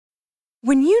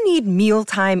When you need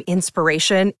mealtime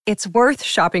inspiration, it's worth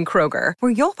shopping Kroger,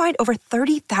 where you'll find over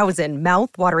 30,000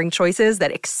 mouth-watering choices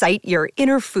that excite your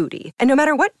inner foodie. And no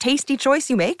matter what tasty choice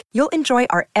you make, you'll enjoy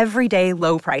our everyday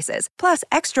low prices, plus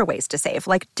extra ways to save,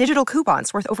 like digital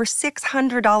coupons worth over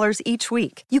 $600 each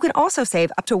week. You can also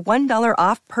save up to $1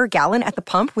 off per gallon at the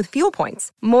pump with fuel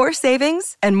points. More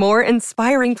savings and more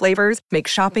inspiring flavors make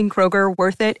shopping Kroger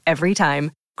worth it every time.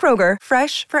 Kroger,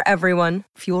 fresh for everyone.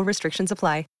 Fuel restrictions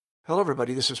apply. Hello,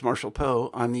 everybody. This is Marshall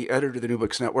Poe. I'm the editor of the New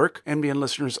Books Network. NBN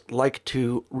listeners like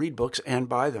to read books and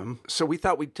buy them. So we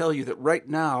thought we'd tell you that right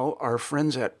now, our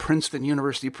friends at Princeton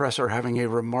University Press are having a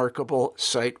remarkable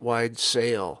site-wide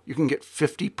sale. You can get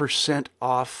 50%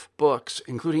 off books,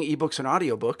 including ebooks and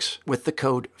audiobooks, with the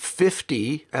code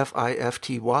 50,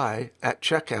 F-I-F-T-Y, at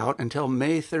checkout until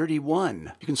May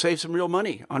 31. You can save some real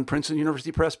money on Princeton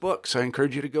University Press books. I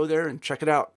encourage you to go there and check it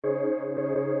out.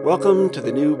 Welcome to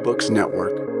the New Books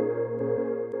Network.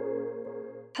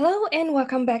 Hello and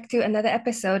welcome back to another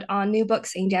episode on New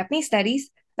Books in Japanese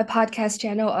Studies, a podcast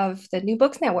channel of the New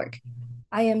Books Network.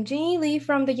 I am Jinyi Lee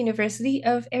from the University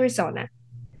of Arizona.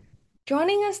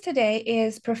 Joining us today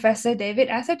is Professor David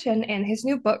Atherton and his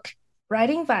new book,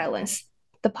 Writing Violence: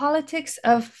 The Politics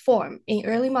of Form in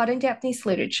Early Modern Japanese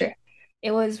Literature.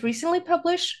 It was recently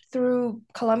published through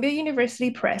Columbia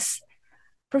University Press.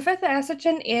 Professor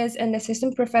Atherton is an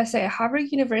assistant professor at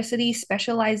Harvard University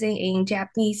specializing in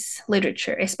Japanese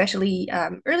literature, especially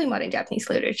early modern Japanese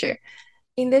literature.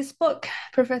 In this book,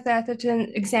 Professor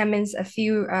Atherton examines a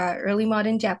few early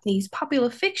modern Japanese popular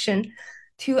fiction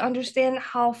to understand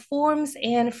how forms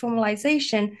and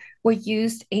formalization were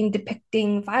used in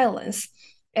depicting violence,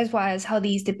 as well as how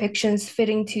these depictions fit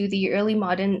into the early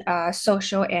modern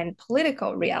social and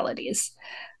political realities.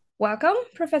 Welcome,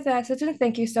 Professor Atherton.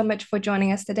 Thank you so much for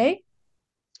joining us today.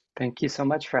 Thank you so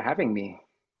much for having me.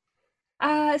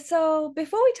 So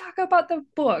before we talk about the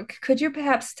book, could you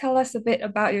perhaps tell us a bit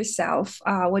about yourself?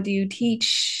 What do you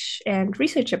teach and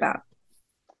research about?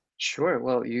 Sure.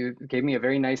 Well, you gave me a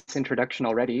very nice introduction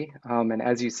already. And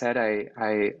as you said,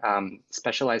 I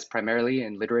specialize primarily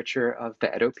in literature of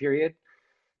the Edo period,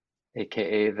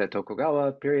 aka the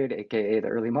Tokugawa period, aka the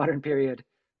early modern period.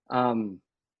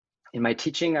 In my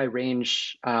teaching, I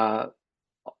range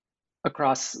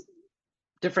across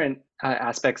different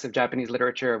aspects of Japanese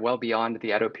literature well beyond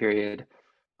the Edo period.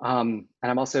 And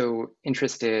I'm also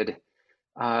interested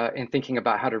in thinking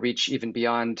about how to reach even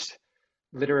beyond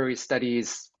literary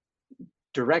studies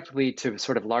directly to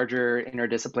sort of larger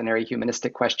interdisciplinary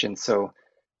humanistic questions. So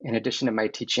in addition to my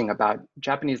teaching about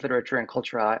Japanese literature and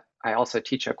culture, I also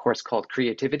teach a course called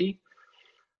Creativity,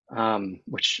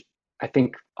 which I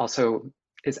think also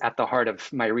is at the heart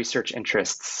of my research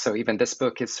interests. So even this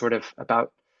book is sort of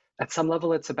about, at some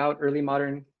level, it's about early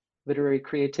modern literary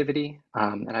creativity.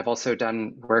 And I've also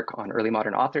done work on early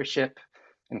modern authorship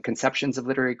and conceptions of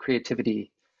literary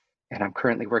creativity. And I'm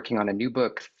currently working on a new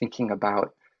book thinking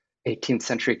about 18th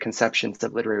century conceptions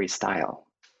of literary style.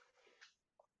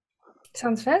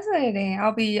 Sounds fascinating.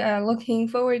 I'll be looking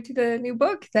forward to the new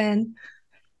book then.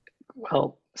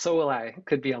 Well, so will I. It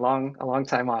could be a long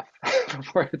time off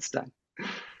before it's done.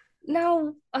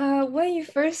 Now, when you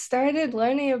first started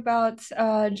learning about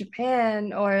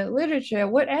Japan or literature,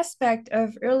 what aspect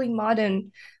of early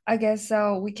modern, I guess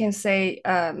we can say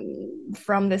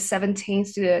from the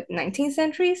 17th to the 19th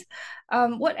centuries,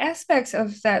 what aspects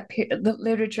of that the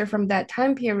literature from that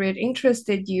time period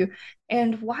interested you,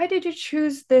 and why did you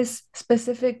choose this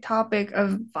specific topic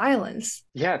of violence?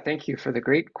 Yeah, thank you for the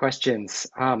great questions.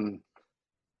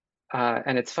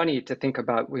 And it's funny to think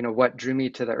about, what drew me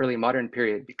to the early modern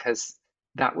period, because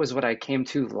that was what I came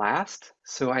to last.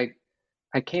 So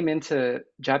I came into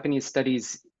Japanese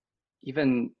studies,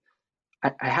 even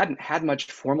I hadn't had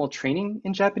much formal training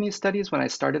in Japanese studies when I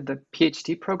started the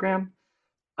PhD program.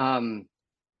 I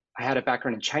had a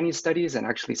background in Chinese studies and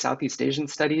actually Southeast Asian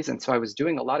studies. And so I was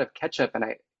doing a lot of catch up, and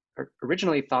I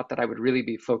originally thought that I would really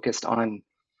be focused on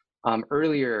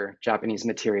earlier Japanese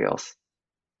materials.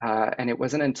 And it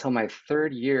wasn't until my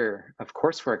third year of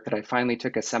coursework that I finally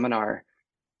took a seminar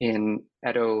in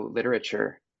Edo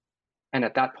literature. And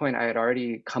at that point, I had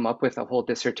already come up with a whole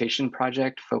dissertation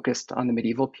project focused on the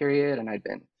medieval period. And I'd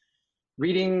been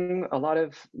reading a lot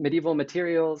of medieval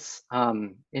materials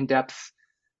in depth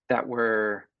that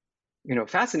were,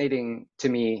 fascinating to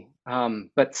me,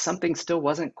 but something still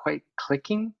wasn't quite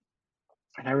clicking.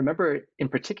 And I remember in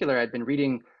particular, I'd been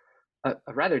reading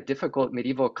a rather difficult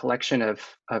medieval collection of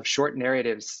short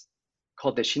narratives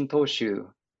called the Shintoshu,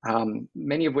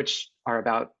 many of which are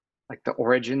about like the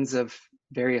origins of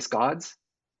various gods.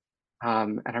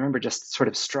 And I remember just sort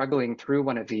of struggling through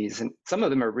one of these, and some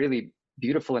of them are really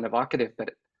beautiful and evocative, but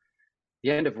at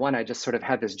the end of one, I just sort of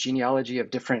had this genealogy of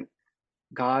different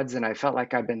gods, and I felt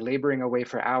like I'd been laboring away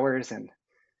for hours, and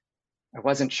I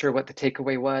wasn't sure what the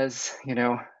takeaway was, and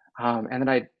then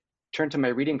I turned to my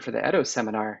reading for the Edo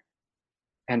seminar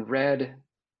and read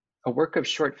a work of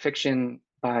short fiction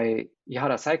by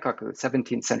Ihara Saikaku,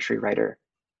 17th century writer,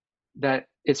 that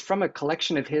is from a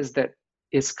collection of his that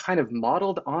is kind of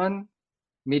modeled on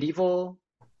medieval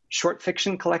short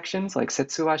fiction collections like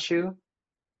Setsuwashu.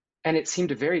 And it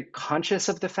seemed very conscious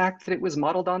of the fact that it was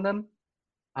modeled on them.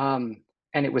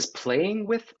 And it was playing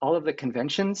with all of the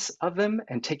conventions of them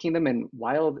and taking them in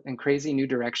wild and crazy new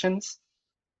directions.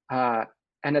 And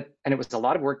it was a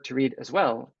lot of work to read as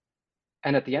well.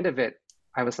 And at the end of it,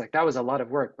 I was like, that was a lot of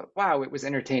work, but wow, it was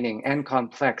entertaining and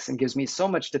complex and gives me so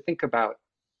much to think about.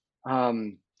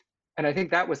 And I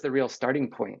think that was the real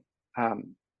starting point.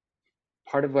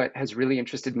 Part of what has really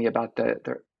interested me about the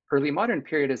early modern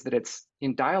period is that it's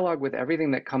in dialogue with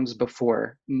everything that comes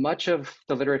before. Much of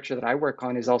the literature that I work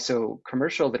on is also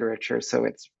commercial literature, so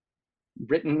it's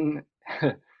written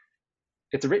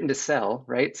it's written to sell,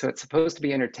 right? So it's supposed to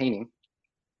be entertaining.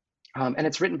 And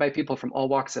it's written by people from all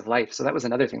walks of life. So that was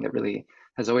another thing that really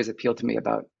has always appealed to me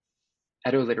about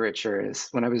Edo literature, is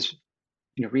when I was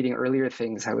reading earlier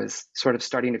things, I was sort of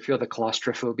starting to feel the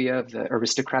claustrophobia of the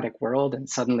aristocratic world. And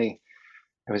suddenly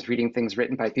I was reading things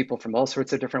written by people from all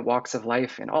sorts of different walks of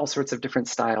life in all sorts of different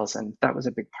styles. And that was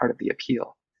a big part of the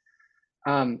appeal.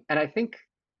 And I think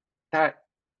that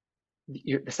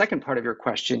the second part of your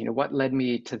question, what led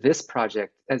me to this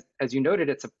project, as you noted,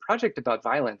 it's a project about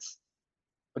violence.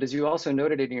 But as you also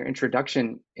noted in your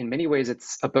introduction, in many ways,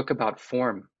 it's a book about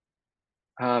form.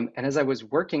 And as I was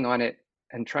working on it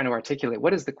and trying to articulate,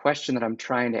 what is the question that I'm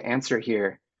trying to answer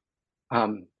here?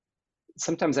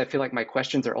 Sometimes I feel like my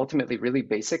questions are ultimately really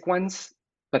basic ones,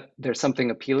 but there's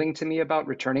something appealing to me about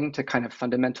returning to kind of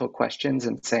fundamental questions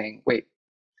and saying, wait,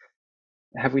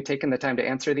 have we taken the time to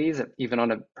answer these? Even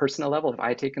on a personal level, have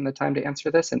I taken the time to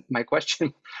answer this? And my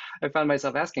question I found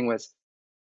myself asking was,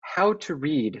 how to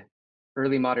read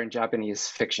early modern Japanese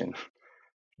fiction?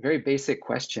 Very basic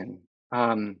question.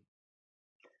 But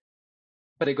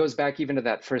it goes back even to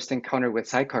that first encounter with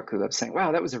Saikaku of saying,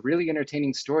 wow, that was a really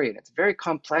entertaining story. And it's very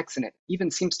complex. And it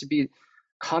even seems to be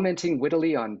commenting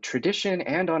wittily on tradition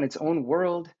and on its own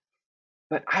world.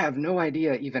 But I have no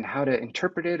idea even how to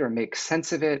interpret it or make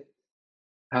sense of it.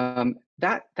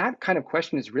 That kind of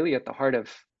question is really at the heart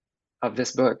of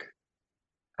this book.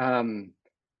 And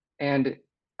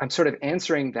I'm sort of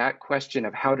answering that question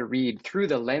of how to read through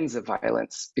the lens of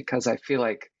violence, because I feel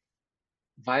like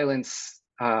violence,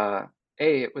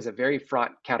 it was a very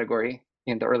fraught category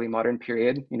in the early modern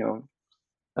period,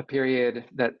 a period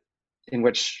in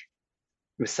which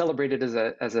it was celebrated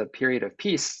as a period of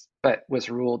peace, but was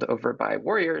ruled over by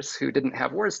warriors who didn't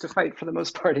have wars to fight for the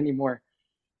most part anymore.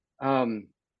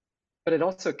 But it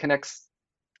also connects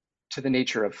to the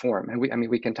nature of form. And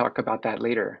we can talk about that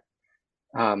later.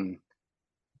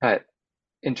 But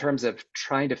in terms of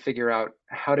trying to figure out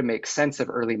how to make sense of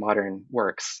early modern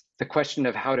works, the question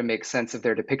of how to make sense of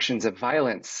their depictions of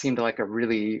violence seemed like a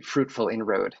really fruitful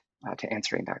inroad to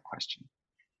answering that question.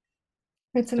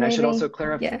 It's And I should also amazing.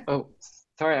 clarify, Yeah.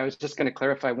 sorry, I was just going to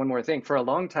clarify one more thing. For a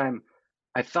long time,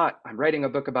 I thought I'm writing a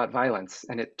book about violence,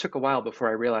 and it took a while before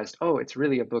I realized, it's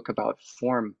really a book about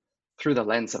form through the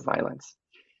lens of violence.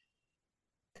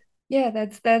 Yeah,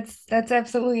 that's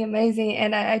absolutely amazing.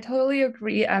 And I totally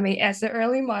agree. I mean, as an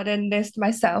early modernist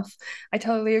myself, I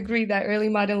totally agree that early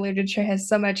modern literature has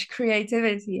so much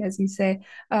creativity, as you say,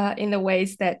 in the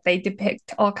ways that they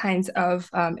depict all kinds of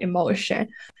emotion.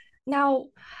 Now,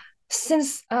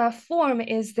 since form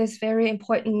is this very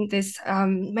important, this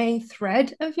main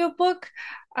thread of your book,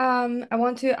 I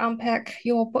want to unpack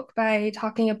your book by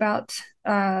talking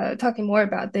more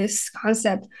about this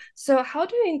concept. So, how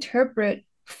do you interpret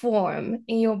form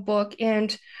in your book,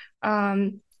 and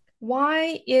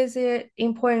why is it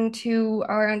important to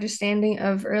our understanding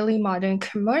of early modern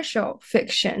commercial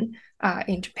fiction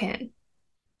in Japan?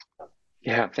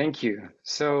 Yeah, thank you.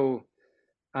 So,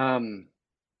 form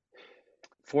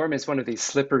is one of these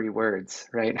slippery words,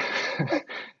 right?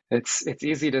 It's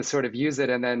easy to sort of use it,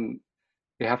 and then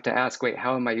you have to ask, wait,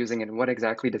 how am I using it, and what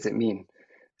exactly does it mean?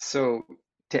 So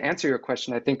to answer your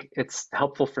question, I think it's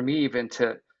helpful for me even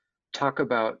to talk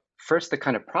about first the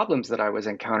kind of problems that I was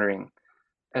encountering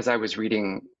as I was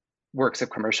reading works of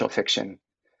commercial fiction.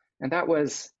 And that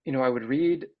was, I would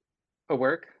read a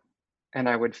work and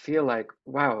I would feel like,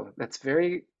 wow, that's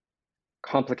very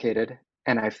complicated.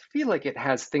 And I feel like it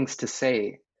has things to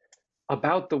say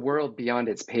about the world beyond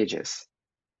its pages.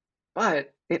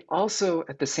 But it also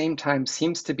at the same time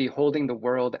seems to be holding the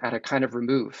world at a kind of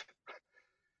remove.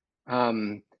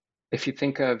 If you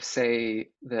think of,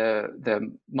 say,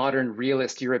 the modern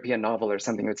realist European novel or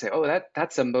something, you would say, oh,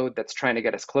 that's a mode that's trying to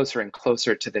get us closer and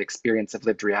closer to the experience of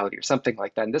lived reality or something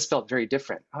like that. And this felt very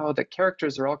different. Oh, the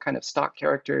characters are all kind of stock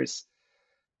characters.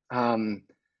 The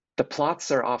plots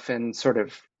are often sort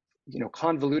of,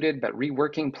 convoluted, but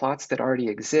reworking plots that already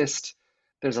exist.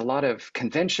 There's a lot of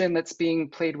convention that's being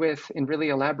played with in really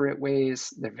elaborate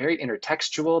ways. They're very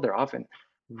intertextual. They're often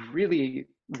really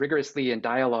rigorously in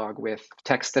dialogue with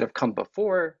texts that have come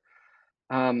before.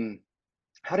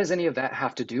 How does any of that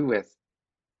have to do with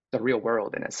the real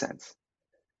world in a sense?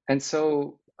 And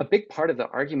so a big part of the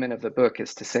argument of the book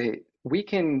is to say, we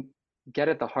can get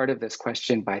at the heart of this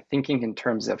question by thinking in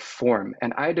terms of form.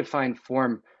 And I define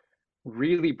form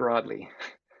really broadly.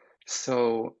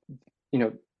 So,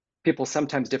 people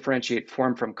sometimes differentiate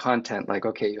form from content, like,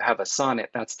 okay, you have a sonnet,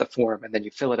 that's the form, and then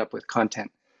you fill it up with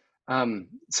content.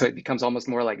 So it becomes almost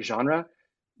more like genre.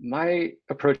 My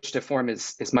approach to form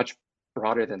is much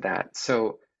broader than that.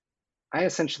 So I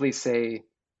essentially say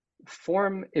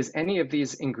form is any of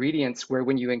these ingredients where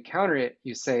when you encounter it,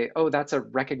 you say, oh, that's a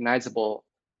recognizable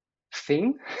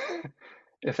thing,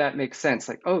 if that makes sense.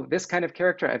 Like, oh, this kind of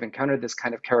character, I've encountered this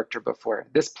kind of character before.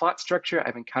 This plot structure,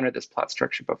 I've encountered this plot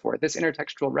structure before. This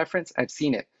intertextual reference, I've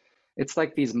seen it. It's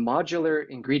like these modular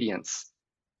ingredients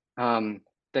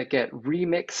that get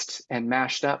remixed and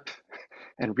mashed up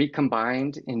and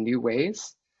recombined in new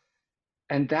ways.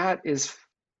 And that is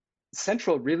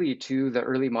central really to the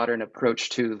early modern approach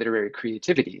to literary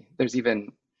creativity. There's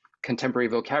even contemporary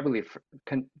vocabulary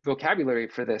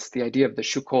for this, the idea of the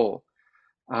shukol,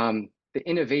 the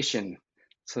innovation.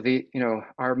 So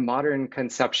our modern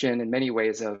conception in many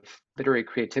ways of literary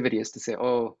creativity is to say,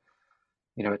 oh,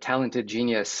 a talented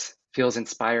genius feels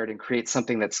inspired and creates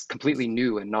something that's completely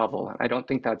new and novel. I don't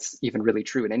think that's even really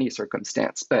true in any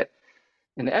circumstance. But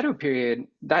in the Edo period,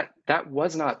 that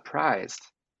was not prized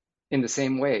in the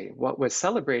same way. What was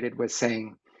celebrated was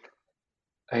saying,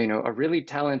 a really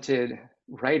talented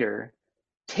writer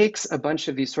takes a bunch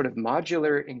of these sort of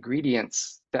modular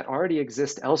ingredients that already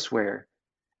exist elsewhere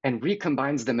and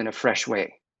recombines them in a fresh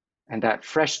way. And that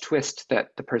fresh twist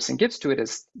that the person gives to it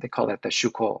is, they call that the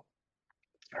shukol,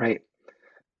 right?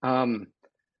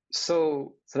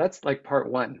 So that's like part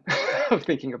one of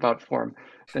thinking about form.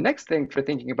 The next thing for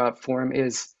thinking about form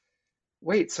is,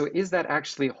 wait, so is that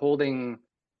actually holding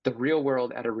the real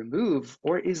world at a remove,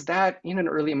 or is that in an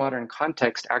early modern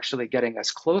context actually getting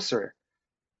us closer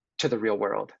to the real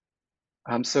world?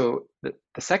 So the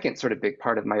second sort of big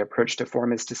part of my approach to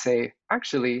form is to say,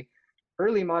 actually,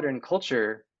 early modern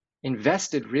culture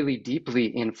invested really deeply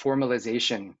in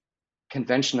formalization,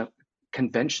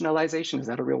 conventionalization, is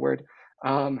that a real word?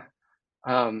 There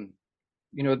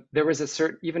was a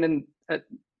certain, even in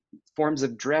forms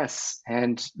of dress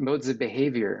and modes of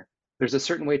behavior, there's a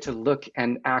certain way to look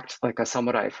and act like a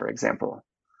samurai, for example.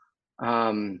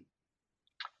 As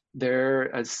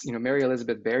Mary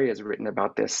Elizabeth Berry has written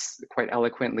about this quite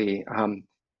eloquently,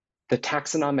 the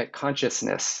taxonomic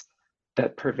consciousness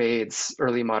that pervades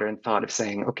early modern thought of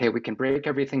saying, okay, we can break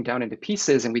everything down into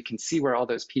pieces and we can see where all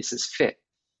those pieces fit,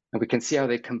 and we can see how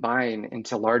they combine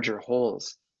into larger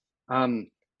wholes.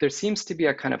 There seems to be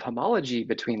a kind of homology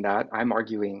between that, I'm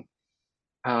arguing,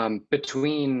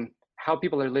 between how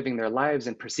people are living their lives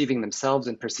and perceiving themselves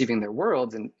and perceiving their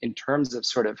worlds in terms of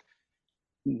sort of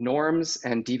norms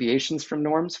and deviations from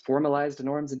norms, formalized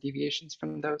norms and deviations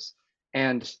from those,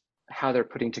 and how they're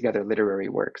putting together literary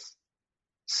works.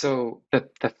 So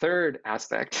the third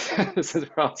aspect, this is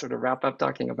where I'll sort of wrap up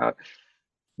talking about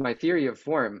my theory of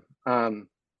form. I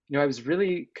was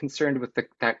really concerned with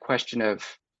that question of,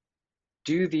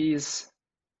 do these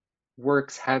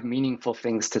works have meaningful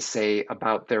things to say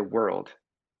about their world?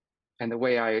 And the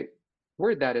way I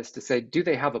word that is to say, do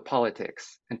they have a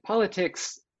politics? And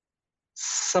politics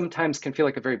sometimes can feel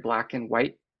like a very black and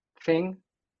white thing.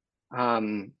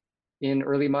 In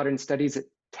early modern studies, it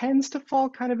tends to fall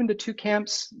kind of into two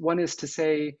camps. One is to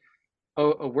say,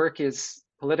 oh, a work is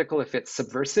political if it's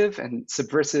subversive, and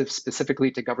subversive specifically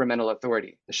to governmental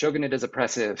authority. The shogunate is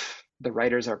oppressive. The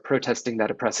writers are protesting that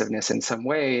oppressiveness in some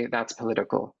way. That's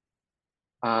political.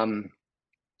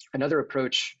 Another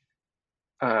approach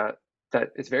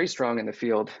that is very strong in the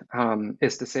field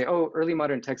is to say, oh, early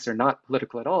modern texts are not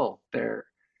political at all.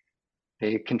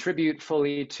 They contribute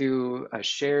fully to a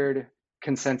shared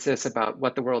consensus about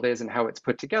what the world is and how it's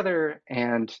put together,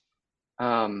 and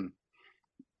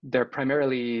they're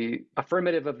primarily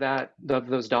affirmative of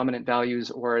those dominant values,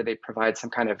 or they provide some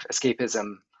kind of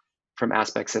escapism from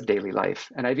aspects of daily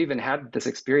life. And I've even had this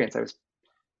experience. I was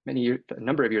a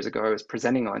number of years ago, I was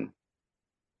presenting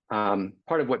on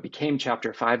part of what became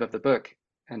chapter 5 of the book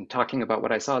and talking about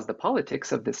what I saw as the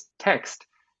politics of this text.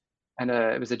 And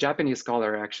it was a Japanese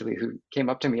scholar, actually, who came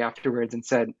up to me afterwards and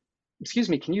said, "Excuse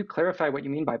me, can you clarify what you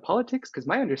mean by politics? Because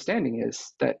my understanding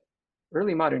is that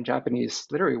early modern Japanese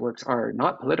literary works are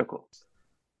not political."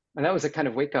 And that was a kind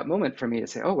of wake up moment for me to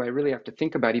say, oh, I really have to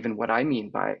think about even what I mean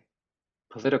by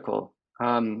political.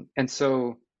 And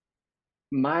so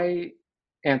my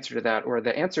answer to that, or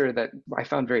the answer that I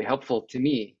found very helpful to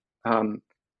me,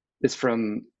 is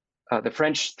from the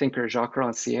French thinker Jacques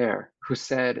Rancière, who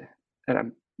said, and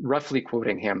I'm roughly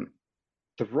quoting him,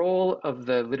 "The role of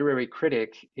the literary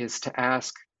critic is to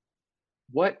ask,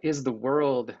 what is the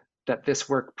world that this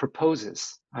work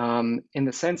proposes?" In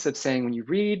the sense of saying, when you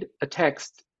read a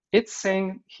text, it's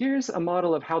saying, here's a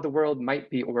model of how the world might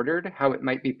be ordered, how it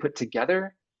might be put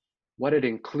together, what it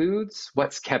includes,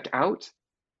 what's kept out,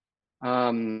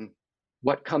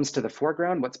 what comes to the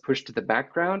foreground, what's pushed to the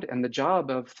background. And the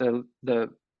job of the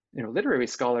literary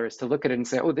scholar is to look at it and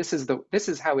say, oh, this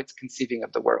is how it's conceiving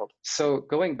of the world. So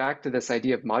going back to this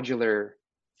idea of modular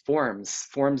forms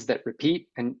that repeat,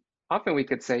 and often we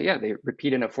could say, yeah, they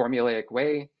repeat in a formulaic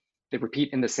way, they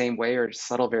repeat in the same way or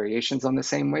subtle variations on the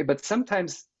same way, but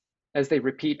sometimes as they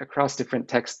repeat across different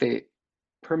texts, they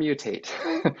permutate,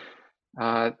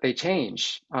 they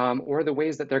change, or the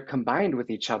ways that they're combined with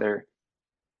each other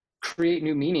create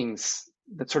new meanings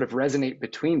that sort of resonate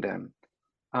between them.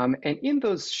 And in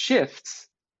those shifts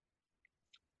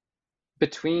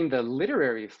between the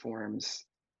literary forms,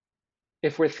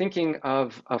 if we're thinking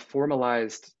of a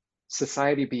formalized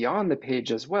society beyond the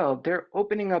page as well, they're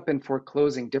opening up and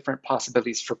foreclosing different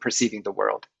possibilities for perceiving the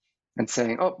world and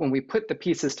saying, oh, when we put the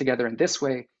pieces together in this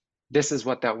way, this is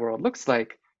what that world looks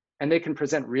like. And they can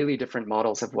present really different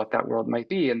models of what that world might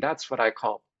be. And that's what I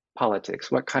call politics.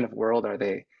 What kind of world are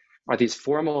they? Are these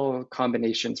formal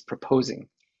combinations proposing?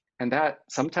 And that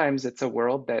sometimes it's a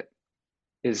world that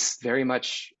is very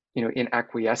much in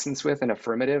acquiescence with and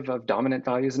affirmative of dominant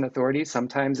values and authority.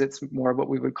 Sometimes it's more what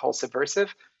we would call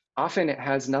subversive. Often it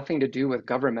has nothing to do with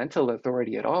governmental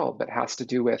authority at all, but has to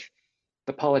do with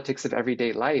the politics of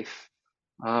everyday life,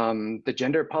 the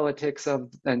gender politics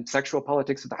and sexual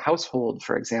politics of the household,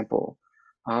 for example,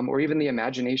 or even the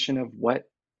imagination of what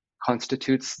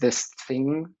constitutes this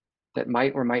thing that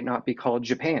might or might not be called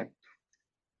Japan.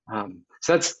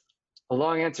 So that's a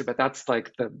long answer, but that's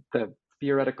like the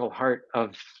theoretical heart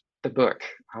of the book.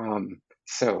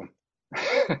 So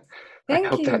I Thank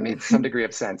hope that you. made some degree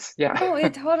of sense. Yeah. Oh,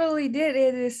 it totally did.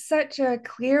 It is such a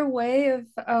clear way of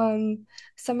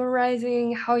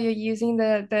summarizing how you're using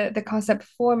the concept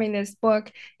form in this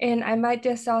book. And I might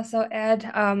just also add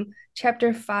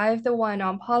chapter 5, the one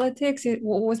on politics. It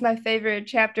was my favorite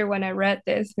chapter when I read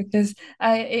this because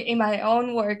in my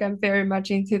own work, I'm very much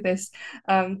into this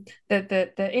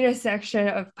the intersection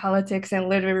of politics and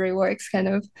literary works kind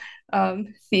of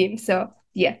theme. So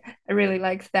yeah, I really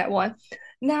liked that one.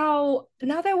 Now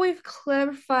that we've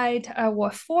clarified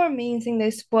what form means in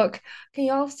this book, can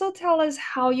you also tell us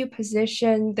how you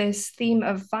position this theme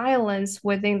of violence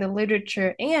within the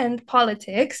literature and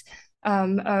politics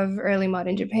of early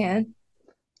modern Japan?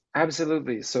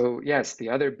 Absolutely. So yes, the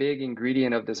other big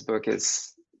ingredient of this book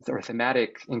or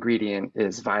thematic ingredient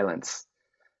is violence.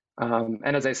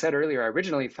 And as I said earlier, I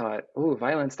originally thought, oh,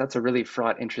 violence, that's a really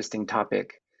fraught, interesting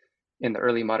topic. In the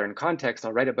early modern context,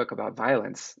 I'll write a book about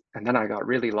violence. And then I got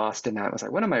really lost in that. I was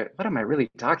like, what am I really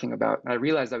talking about? And I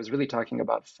realized I was really talking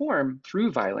about form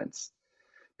through violence,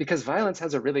 because violence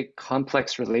has a really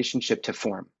complex relationship to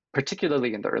form,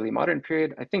 particularly in the early modern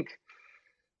period, I think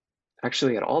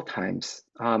actually at all times.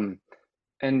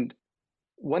 And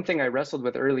one thing I wrestled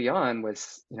with early on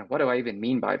was, what do I even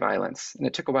mean by violence? And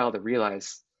it took a while to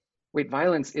realize, wait,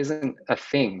 violence isn't a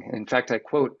thing. In fact, I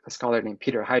quote a scholar named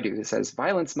Peter Haidu who says,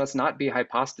 violence must not be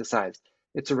hypostasized.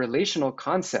 It's a relational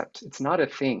concept. It's not a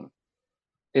thing.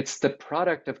 It's the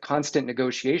product of constant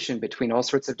negotiation between all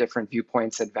sorts of different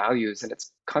viewpoints and values, and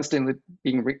it's constantly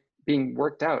being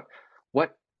worked out.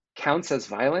 What counts as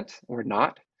violent or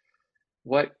not?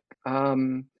 What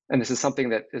and this is something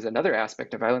that is another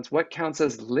aspect of violence. What counts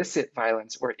as licit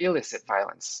violence or illicit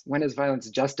violence? When is violence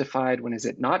justified? When is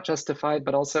it not justified?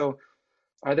 But also,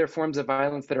 are there forms of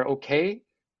violence that are okay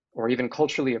or even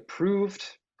culturally approved,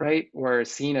 right? Or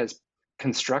seen as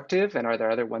constructive? And are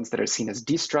there other ones that are seen as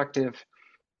destructive?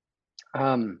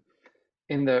 In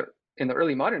the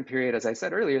early modern period, as I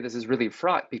said earlier, this is really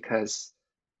fraught because,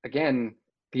 again,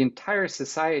 the entire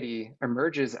society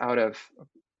emerges out of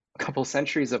a couple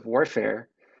centuries of warfare.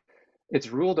 It's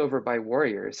ruled over by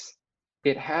warriors.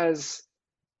 It has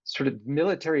sort of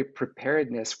military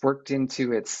preparedness worked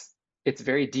into its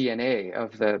very DNA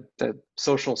of the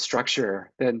social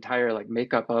structure, the entire like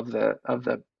makeup of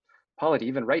the polity,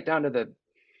 even right down to the,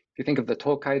 if you think of the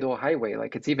Tokaido Highway,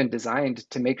 like it's even designed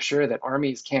to make sure that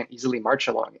armies can't easily march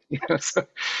along it. So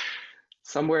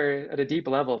somewhere at a deep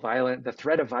level, the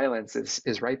threat of violence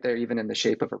is right there, even in the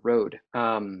shape of a road.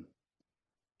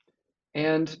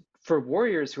 And for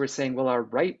warriors who are saying, well, our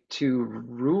right to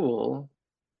rule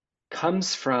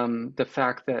comes from the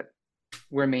fact that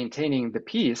we're maintaining the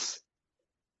peace,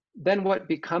 then what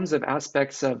becomes of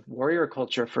aspects of warrior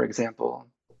culture, for example,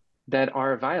 that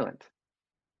are violent?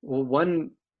 Well,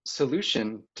 one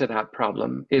solution to that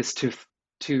problem is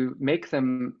to make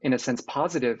them, in a sense,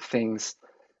 positive things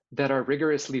that are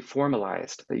rigorously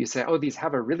formalized, that you say, oh, these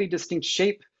have a really distinct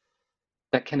shape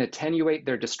that can attenuate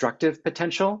their destructive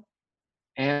potential,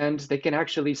 and they can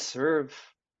actually serve,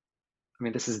 I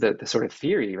mean, this is the sort of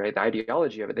theory, right? The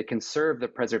ideology of it. They can serve the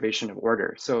preservation of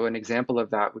order. So an example of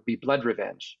that would be blood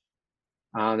revenge.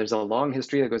 There's a long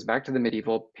history that goes back to the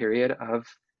medieval period of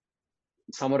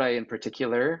samurai in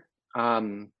particular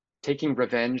taking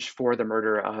revenge for the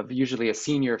murder of usually a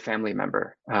senior family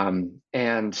member.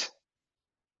 And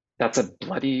that's a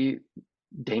bloody,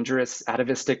 dangerous,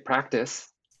 atavistic practice.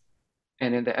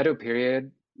 And in the Edo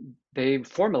period, they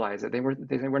formalize it. They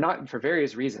were not, for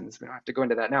various reasons, we don't have to go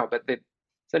into that now, but they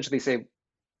essentially say,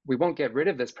 we won't get rid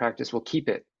of this practice, we'll keep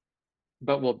it,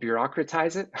 but we'll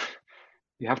bureaucratize it.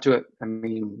 You have to, I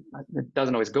mean, it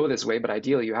doesn't always go this way, but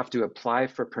ideally you have to apply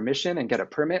for permission and get a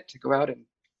permit to go out and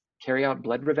carry out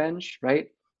blood revenge, right?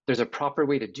 There's a proper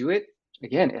way to do it.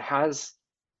 Again, it has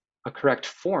a correct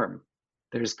form.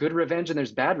 There's good revenge and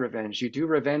there's bad revenge. You do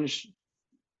revenge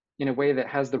in a way that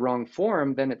has the wrong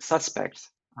form, then it's suspect.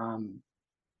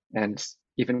 And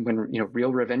even when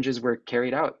real revenges were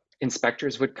carried out,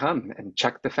 inspectors would come and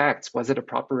check the facts. Was it a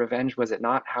proper revenge? Was it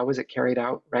not? How was it carried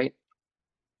out? Right?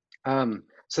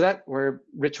 So that, or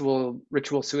ritual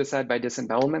suicide by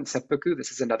disembowelment, seppuku.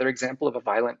 This is another example of a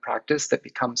violent practice that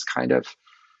becomes kind of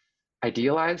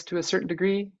idealized to a certain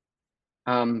degree,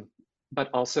 but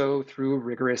also through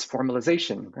rigorous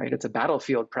formalization. Right? It's a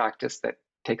battlefield practice that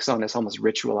takes on this almost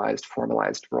ritualized,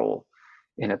 formalized role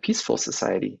in a peaceful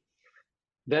society.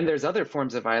 Then there's other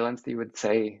forms of violence that you would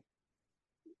say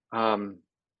the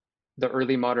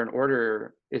early modern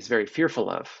order is very fearful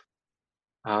of.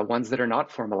 Ones that are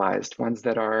not formalized, ones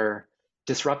that are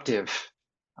disruptive.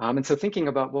 And so thinking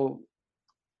about, well,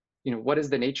 what is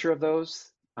the nature of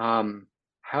those?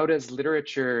 How does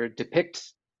literature depict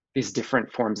these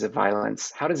different forms of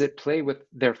violence? How does it play with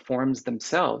their forms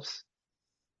themselves?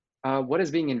 What is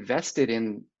being invested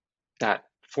in that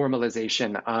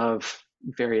formalization of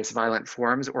various violent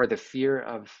forms, or the fear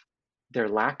of their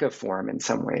lack of form in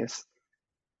some ways?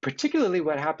 Particularly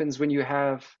what happens when you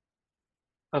have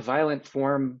a violent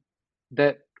form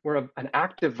or an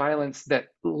act of violence that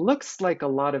looks like a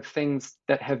lot of things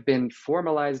that have been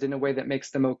formalized in a way that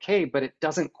makes them okay, but it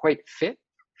doesn't quite fit.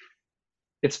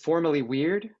 It's formally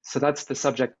weird. So that's the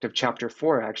subject of chapter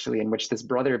 4, actually, in which this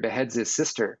brother beheads his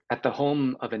sister at the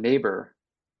home of a neighbor.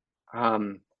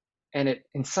 And it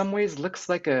in some ways looks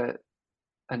like an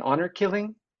honor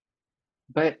killing,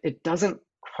 but it doesn't.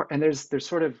 And there's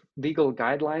sort of legal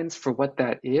guidelines for what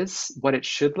that is, what it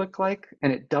should look like,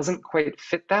 and it doesn't quite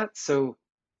fit that. So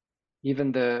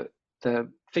even the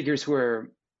figures who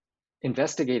are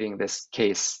investigating this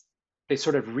case, they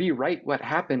sort of rewrite what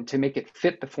happened to make it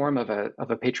fit the form of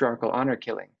a patriarchal honor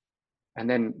killing. And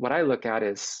then what I look at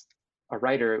is a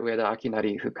writer, Ueda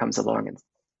Akinari, who comes along and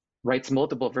writes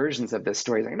multiple versions of this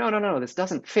story, saying, no, this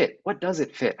doesn't fit. What does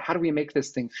it fit? How do we make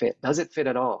this thing fit? Does it fit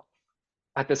at all?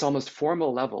 At this almost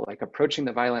formal level, like approaching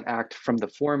the violent act from the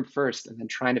form first, and then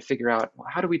trying to figure out, well,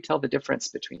 how do we tell the difference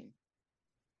between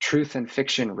truth and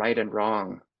fiction, right and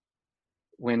wrong,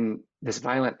 when this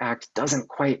violent act doesn't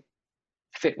quite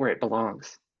fit where it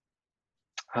belongs?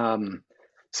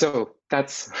 So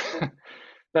that's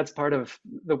that's part of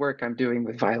the work I'm doing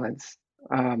with violence.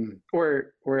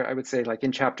 Or I would say, like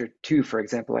in chapter 2, for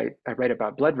example, I write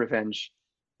about blood revenge,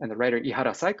 and the writer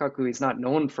Ihara Saikaku is not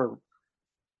known for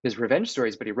his revenge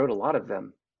stories, but he wrote a lot of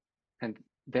them. And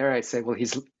there I say, well,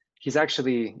 he's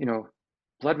actually,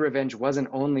 blood revenge wasn't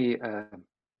only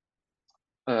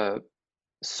a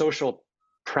social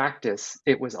practice,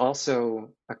 it was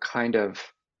also a kind of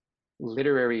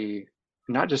literary,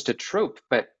 not just a trope,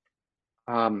 but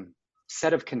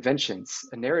set of conventions,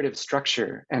 a narrative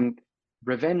structure. And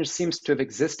revenge seems to have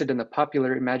existed in the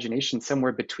popular imagination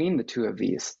somewhere between the two of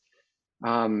these,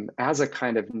 as a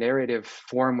kind of narrative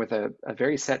form with a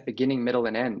very set beginning, middle,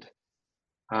 and end,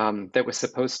 that was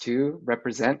supposed to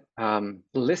represent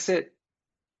illicit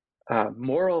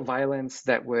moral violence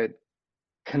that would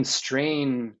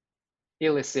constrain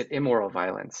illicit, immoral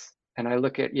violence. And I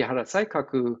look at Ihara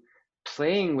Saikaku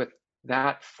playing with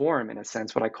that form, in a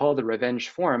sense, what I call the revenge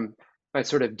form, by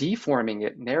sort of deforming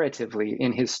it narratively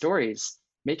in his stories,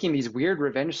 making these weird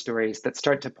revenge stories that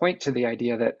start to point to the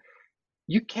idea that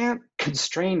you can't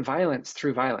constrain violence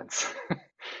through violence.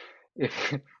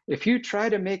 if, if you try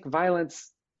to make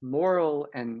violence moral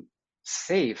and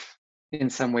safe in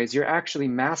some ways, you're actually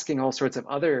masking all sorts of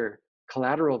other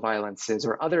collateral violences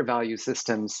or other value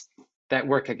systems that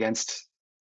work against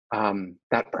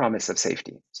that promise of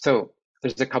safety. So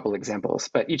there's a couple examples,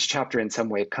 but each chapter in some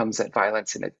way comes at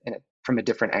violence from a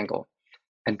different angle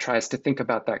and tries to think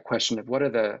about that question of what are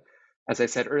the, as I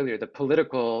said earlier, the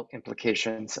political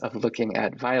implications of looking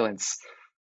at violence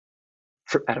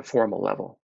at a formal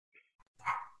level.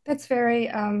 That's very,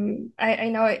 I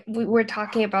know we're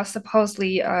talking about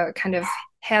supposedly kind of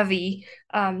heavy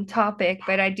topic,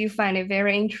 but I do find it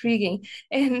very intriguing.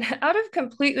 And out of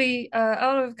complete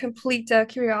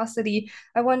curiosity,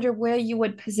 I wonder where you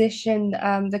would position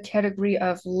the category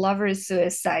of lover's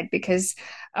suicide, because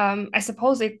I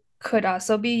suppose it could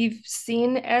also be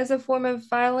seen as a form of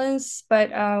violence,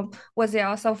 but was it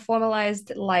also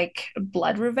formalized like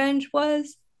blood revenge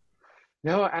was?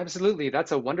 No, absolutely.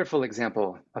 That's a wonderful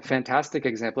example, a fantastic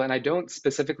example. And I don't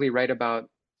specifically write about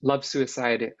love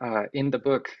suicide in the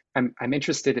book. I'm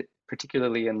interested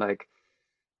particularly in like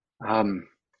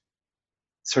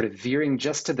sort of veering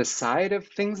just to the side of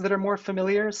things that are more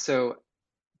familiar. So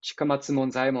Chikamatsu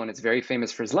Monzaemon is very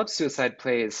famous for his love suicide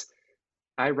plays.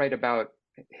 I write about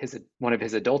one of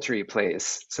his adultery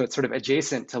plays. So it's sort of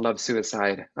adjacent to love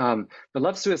suicide. But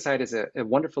love suicide is a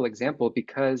wonderful example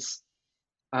because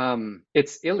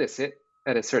it's illicit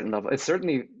at a certain level. It's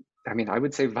certainly, I mean, I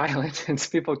would say violent. It's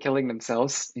people killing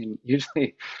themselves in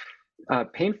usually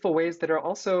painful ways that are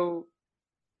also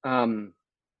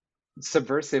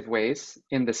subversive ways,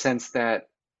 in the sense that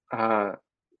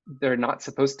they're not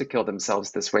supposed to kill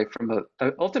themselves this way.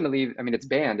 Ultimately, I mean, it's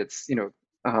banned. It's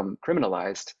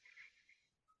criminalized,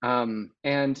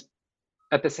 and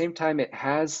at the same time, it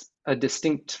has a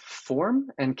distinct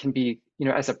form and can be,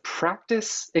 as a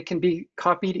practice, it can be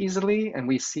copied easily. And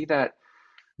we see that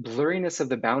blurriness of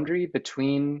the boundary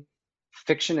between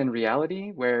fiction and reality,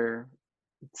 where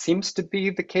it seems to be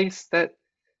the case that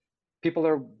people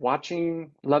are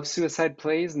watching love suicide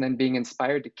plays and then being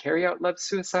inspired to carry out love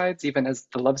suicides, even as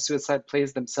the love suicide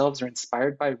plays themselves are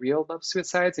inspired by real love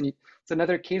suicides. And it's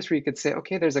another case where you could say,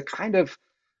 okay, there's a kind of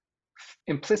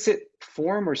implicit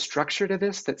form or structure to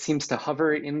this that seems to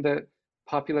hover in the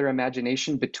popular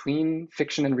imagination between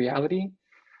fiction and reality.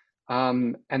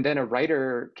 And then a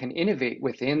writer can innovate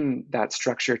within that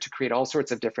structure to create all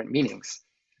sorts of different meanings.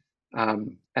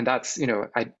 And that's,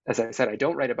 as I said, I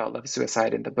don't write about love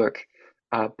suicide in the book,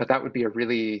 but that would be a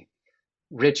really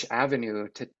rich avenue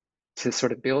to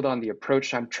sort of build on the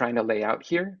approach I'm trying to lay out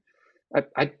here.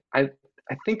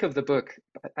 I think of the book,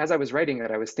 as I was writing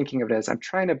it, I was thinking of it as I'm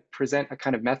trying to present a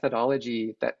kind of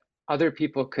methodology that other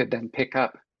people could then pick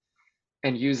up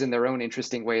and use in their own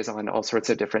interesting ways on all sorts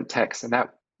of different texts. And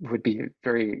that would be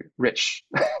very rich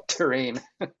terrain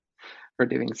for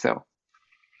doing so.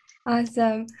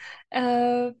 Awesome.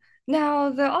 Now,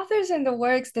 the authors and the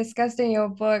works discussed in your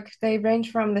book, they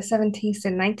range from the 17th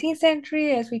and 19th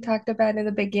century, as we talked about in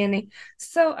the beginning.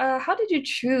 So, how did you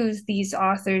choose these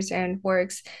authors and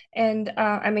works? And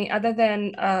I mean, other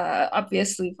than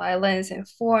obviously violence and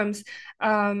forms,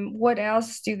 what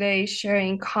else do they share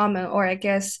in common? Or I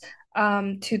guess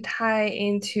to tie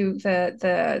into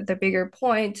the bigger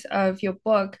point of your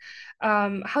book,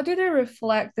 how do they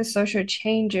reflect the social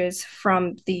changes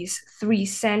from these 3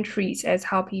 centuries as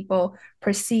how people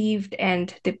perceived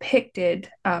and depicted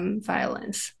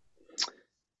violence?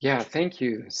 Yeah, thank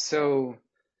you. So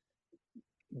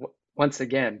once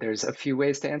again, there's a few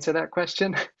ways to answer that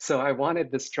question. So I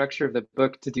wanted the structure of the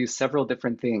book to do several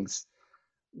different things.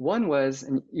 One was,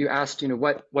 and you asked,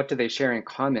 what do they share in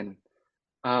common?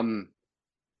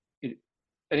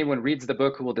 Anyone reads the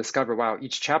book who will discover, wow,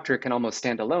 each chapter can almost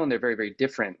stand alone. They're very, very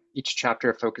different. Each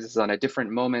chapter focuses on a different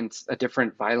moment, a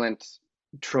different violent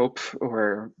trope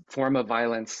or form of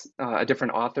violence, a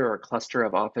different author or cluster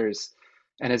of authors.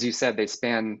 And as you said, they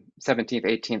span 17th,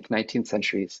 18th, 19th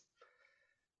centuries.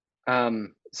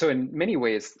 So in many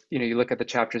ways, you look at the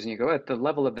chapters and you go, at the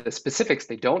level of the specifics,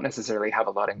 they don't necessarily have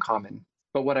a lot in common.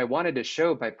 But what I wanted to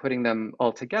show by putting them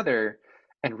all together,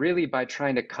 and really by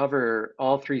trying to cover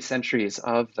all 3 centuries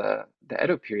of the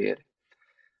Edo period,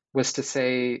 was to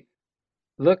say,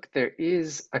 look, there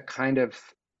is a kind of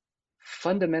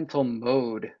fundamental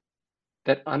mode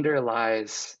that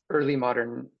underlies early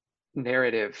modern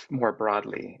narrative more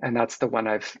broadly, and that's the one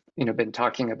I've been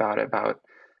talking about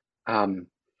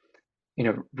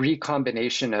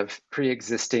recombination of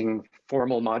pre-existing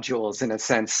formal modules in a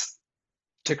sense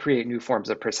to create new forms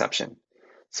of perception.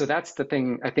 So that's the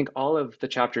thing. I think all of the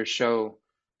chapters show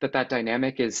that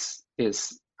dynamic is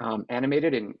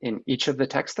animated in each of the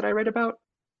texts that I write about.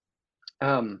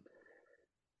 Um,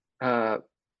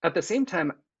 at the same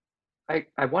time,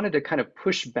 I wanted to kind of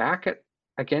push back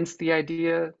against the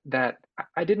idea that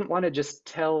I didn't want to just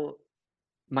tell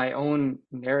my own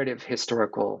narrative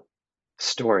historical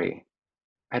story.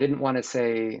 I didn't want to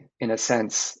say, in a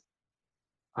sense,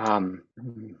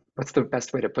 what's the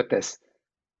best way to put this?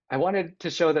 I wanted to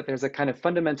show that there's a kind of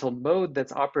fundamental mode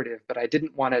that's operative, but I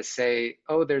didn't want to say,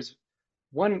 oh, there's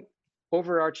one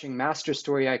overarching master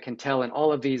story I can tell, and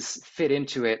all of these fit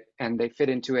into it, and they fit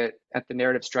into it at the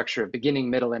narrative structure of beginning,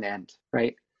 middle, and end,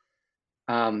 right?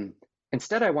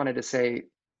 Instead, I wanted to say,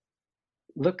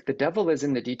 look, the devil is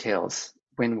in the details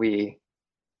when we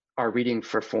are reading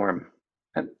for form.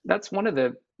 And that's one of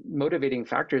the motivating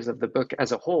factors of the book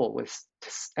as a whole,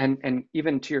 and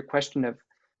even to your question of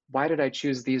why did I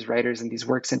choose these writers and these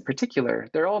works in particular?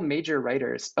 They're all major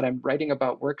writers, but I'm writing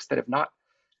about works that have not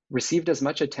received as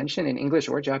much attention in English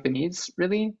or Japanese,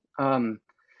 really,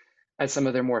 as some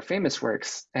of their more famous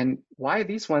works. And why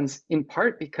these ones? In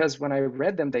part because when I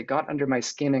read them, they got under my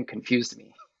skin and confused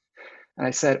me. And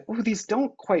I said, oh, these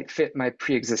don't quite fit my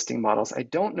pre-existing models. I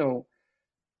don't know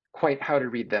quite how to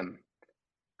read them.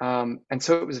 And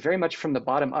so it was very much from the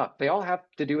bottom up. They all have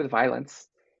to do with violence,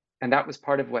 and that was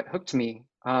part of what hooked me.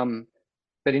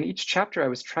 But in each chapter, I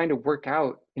was trying to work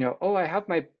out, I have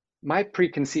my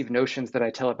preconceived notions that I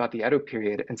tell about the Edo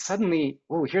period, and suddenly,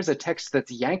 oh, here's a text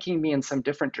that's yanking me in some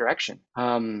different direction,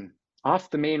 off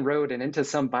the main road and into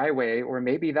some byway, or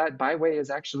maybe that byway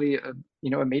is actually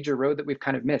a major road that we've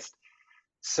kind of missed.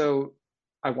 So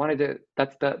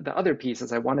that's the other piece,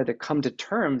 is I wanted to come to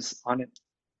terms on a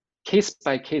case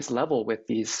by case level with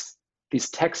these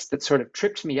texts that sort of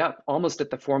tripped me up almost at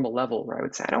the formal level, where I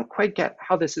would say, I don't quite get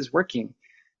how this is working.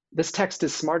 This text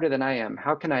is smarter than I am.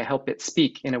 How can I help it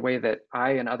speak in a way that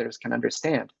I and others can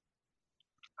understand?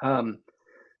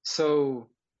 So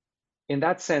in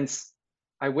that sense,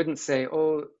 I wouldn't say,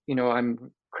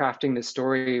 I'm crafting this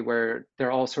story where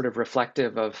they're all sort of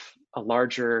reflective of a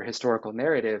larger historical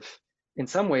narrative. In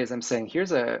some ways, I'm saying,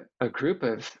 here's a group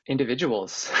of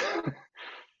individuals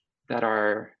that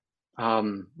are,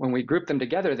 when we group them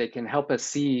together, they can help us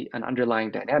see an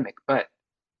underlying dynamic, but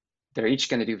they're each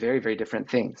going to do very, very different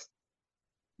things.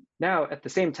 Now, at the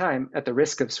same time, at the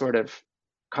risk of sort of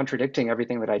contradicting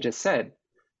everything that I just said,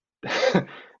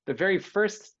 the very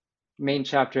first main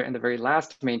chapter and the very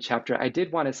last main chapter, I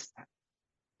did want to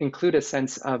include a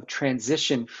sense of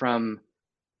transition from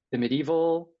the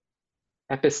medieval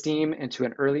episteme into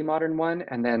an early modern one,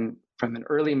 and then from an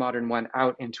early modern one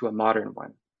out into a modern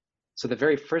one. So the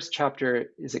very first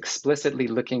chapter is explicitly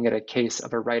looking at a case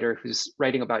of a writer who's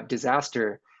writing about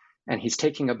disaster, and he's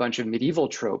taking a bunch of medieval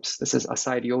tropes. This is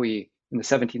Asai Ryoi in the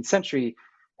 17th century,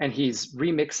 and he's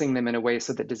remixing them in a way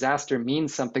so that disaster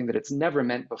means something that it's never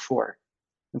meant before.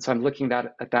 And so I'm looking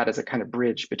at that as a kind of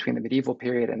bridge between the medieval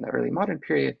period and the early modern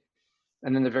period.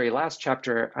 And then the very last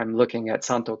chapter, I'm looking at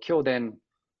Santo Kyoden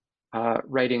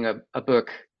writing a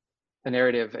book, a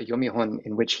narrative, a yomihon,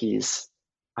 in which he's,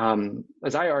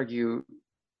 as I argue,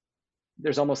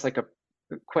 there's almost like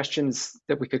questions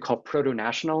that we could call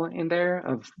proto-national in there,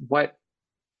 of what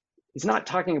he's not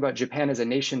talking about Japan as a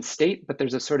nation state, but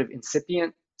there's a sort of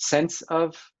incipient sense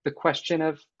of the question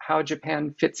of how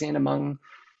Japan fits in among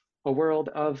a world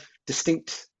of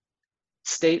distinct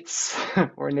states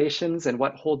or nations, and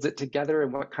what holds it together,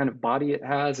 and what kind of body it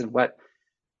has, and what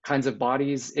kinds of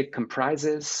bodies it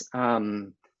comprises,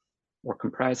 or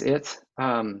comprise it.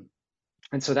 And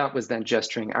so that was then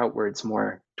gesturing outwards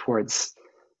more towards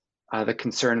the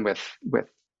concern with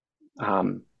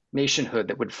nationhood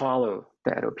that would follow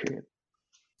the Edo period.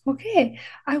 Okay,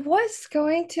 I was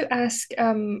going to ask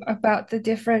about the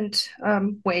different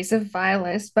ways of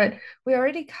violence, but we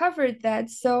already covered that.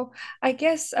 So I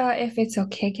guess if it's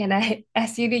okay, can I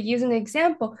ask you to use an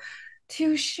example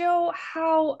to show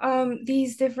how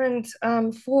these different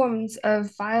forms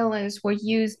of violence were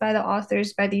used by the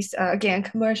authors, by these, again,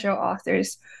 commercial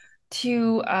authors,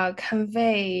 to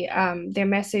convey their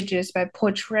messages by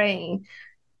portraying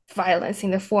violence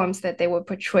in the forms that they were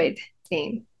portrayed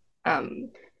in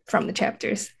from the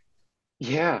chapters?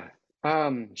 Yeah,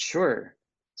 sure.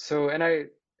 So, and I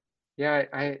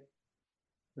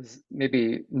was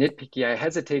maybe nitpicky. I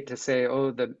hesitate to say,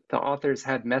 oh, the authors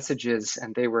had messages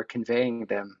and they were conveying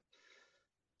them.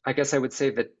 I guess I would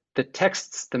say that the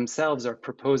texts themselves are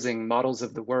proposing models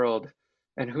of the world,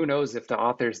 and who knows if the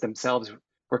authors themselves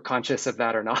were conscious of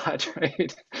that or not,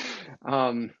 right?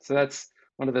 So that's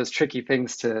one of those tricky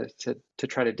things to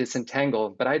try to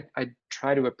disentangle. But I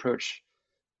try to approach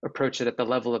it at the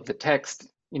level of the text,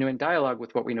 in dialogue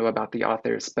with what we know about the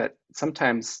authors. But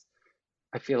sometimes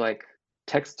I feel like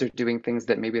texts are doing things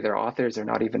that maybe their authors are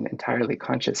not even entirely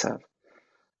conscious of.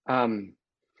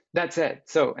 That said,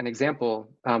 so an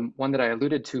example, one that I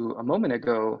alluded to a moment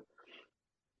ago,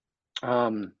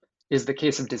 is the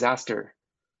case of disaster.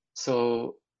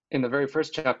 So in the very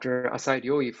first chapter, Asai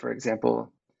Ryoi, for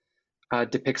example,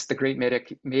 depicts the Great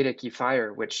Meideki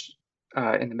Fire, which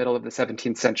in the middle of the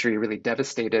 17th century really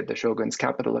devastated the shogun's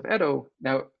capital of Edo.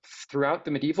 Now, throughout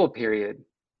the medieval period,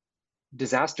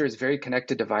 disaster is very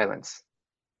connected to violence,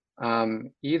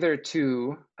 either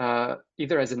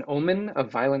as an omen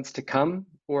of violence to come,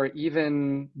 or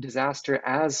even disaster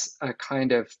as a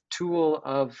kind of tool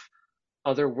of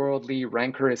otherworldly,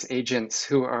 rancorous agents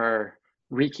who are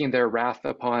wreaking their wrath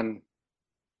upon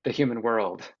the human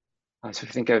world. So if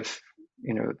you think of,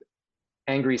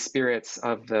 angry spirits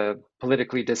of the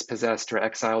politically dispossessed or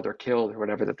exiled or killed or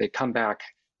whatever, that they come back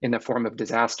in the form of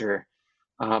disaster.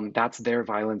 That's their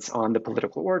violence on the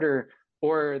political order.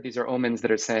 Or these are omens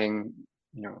that are saying,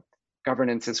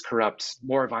 governance is corrupt,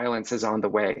 more violence is on the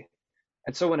way.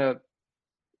 And so in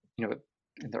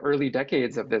the early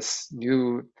decades of this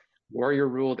new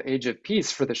warrior-ruled age of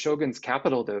peace, for the shogun's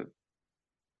capital to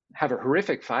have a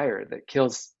horrific fire that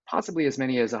kills possibly as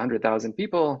many as 100,000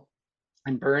 people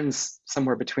and burns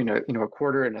somewhere between a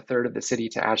quarter and a third of the city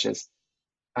to ashes.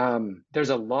 There's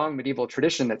a long medieval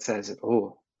tradition that says,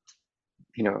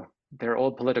 their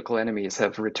old political enemies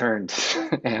have returned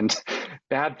and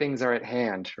bad things are at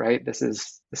hand, right? This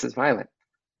is violent.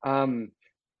 And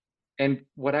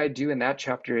what I do in that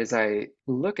chapter is I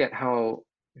look at how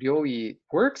Ryoi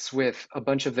works with a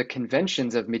bunch of the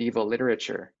conventions of medieval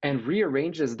literature and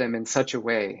rearranges them in such a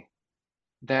way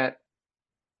that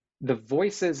the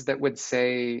voices that would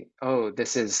say, oh,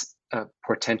 this is a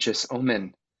portentous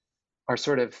omen, are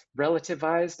sort of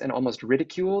relativized and almost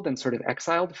ridiculed and sort of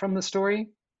exiled from the story.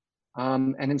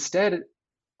 And instead,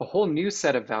 a whole new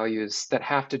set of values that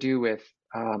have to do with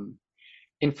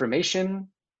information,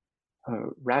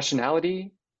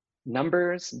 rationality,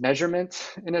 numbers,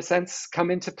 measurement, in a sense,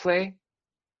 come into play.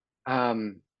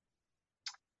 And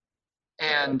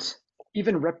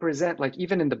even represent, like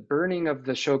even in the burning of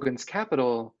the shogun's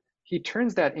capital, he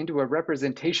turns that into a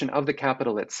representation of the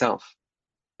capital itself.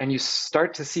 And you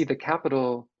start to see the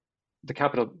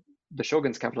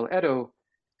shogun's capital, Edo,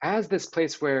 as this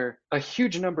place where a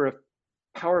huge number of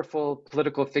powerful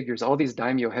political figures, all these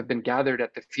daimyo, have been gathered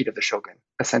at the feet of the shogun,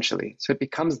 essentially. So it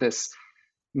becomes this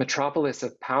metropolis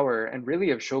of power and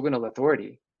really of shogunal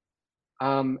authority.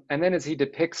 And then as he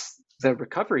depicts the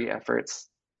recovery efforts,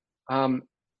 and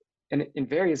in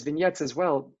various vignettes as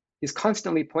well, he's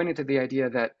constantly pointing to the idea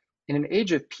that in an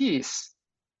age of peace,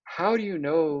 how do you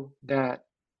know that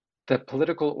the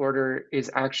political order is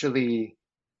actually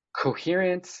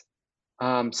coherent,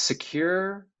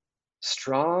 secure,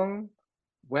 strong,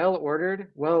 well-ordered?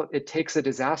 Well, it takes a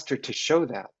disaster to show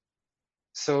that.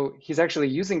 So he's actually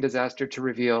using disaster to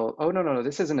reveal, oh, no,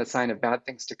 this isn't a sign of bad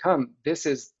things to come. This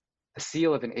is the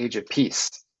seal of an age of peace.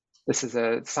 This is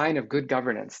a sign of good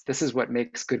governance. This is what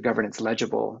makes good governance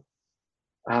legible.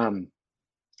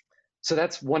 So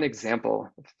that's one example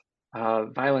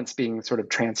of violence being sort of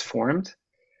transformed.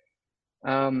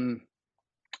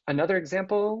 Another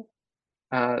example,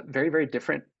 very, very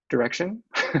different direction,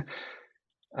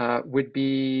 would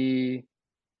be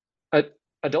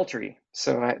adultery.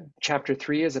 So chapter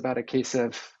 3 is about a case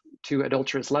of two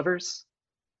adulterous lovers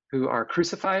who are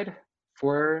crucified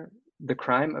for the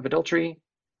crime of adultery.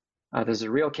 There's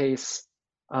a real case.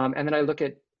 And then I look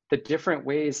at the different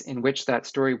ways in which that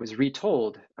story was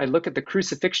retold. I look at the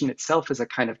crucifixion itself as a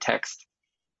kind of text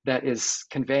that is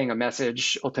conveying a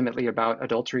message ultimately about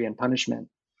adultery and punishment.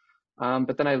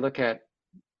 But then I look at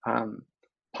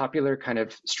popular kind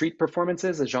of street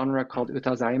performances, a genre called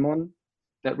utazaemon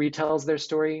that retells their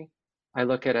story. I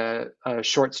look at a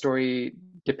short story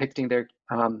depicting their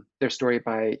story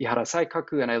by Ihara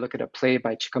Saikaku, and I look at a play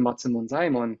by Chikamatsu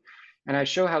Monzaemon, and I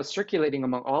show how circulating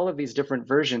among all of these different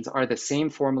versions are the same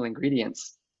formal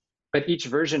ingredients, but each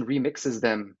version remixes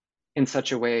them in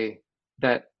such a way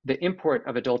that the import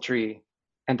of adultery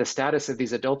and the status of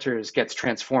these adulterers gets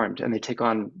transformed, and they take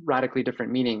on radically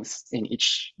different meanings in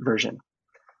each version.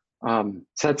 So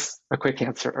that's a quick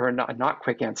answer, or not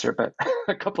quick answer, but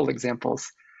a couple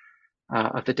examples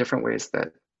of the different ways that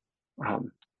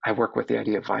I work with the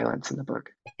idea of violence in the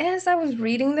book. As I was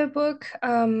reading the book,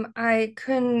 I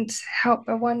couldn't help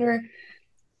but wonder.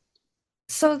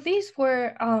 So these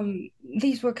were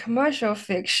commercial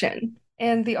fiction,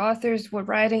 and the authors were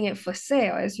writing it for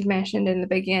sale, as you mentioned in the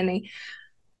beginning.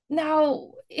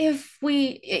 Now, if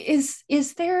we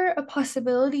is there a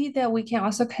possibility that we can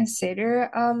also consider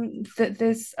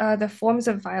the forms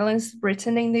of violence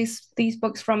written in these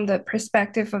books from the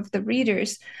perspective of the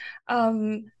readers?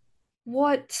 Um,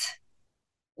 what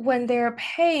when they're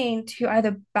paying to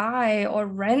either buy or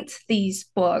rent these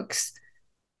books,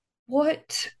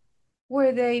 what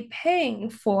were they paying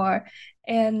for?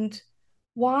 And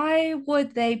why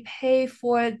would they pay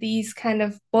for these kind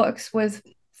of books with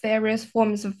various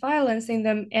forms of violence in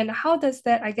them? And how does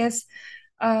that, I guess,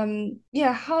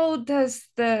 how does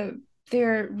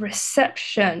their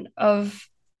reception of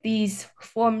these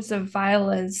forms of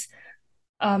violence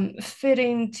fit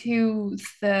into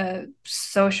the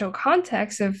social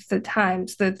context of the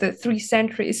times, the 3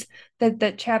 centuries that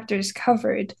the chapters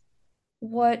covered?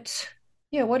 What,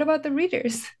 yeah, what about the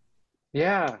readers?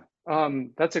 Yeah,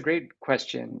 that's a great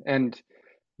question. And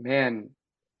man,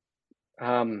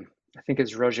 I think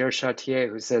it's Roger Chartier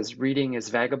who says reading is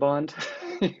vagabond.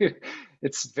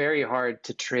 It's very hard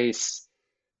to trace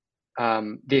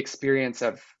the experience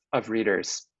of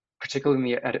readers,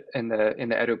 particularly in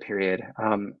the Edo period.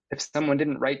 If someone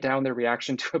didn't write down their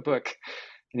reaction to a book,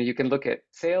 you can look at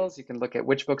sales, you can look at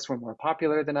which books were more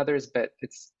popular than others, but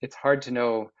it's hard to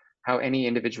know how any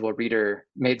individual reader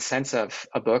made sense of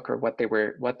a book or what they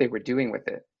were doing with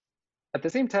it. At the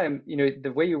same time,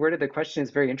 the way you worded the question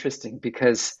is very interesting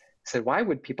because so why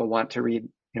would people want to read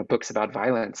books about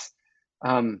violence?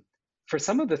 For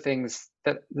some of the things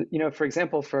that for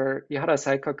example, for Ihara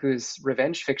Saikaku's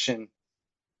revenge fiction,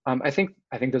 I think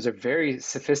those are very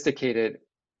sophisticated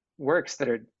works that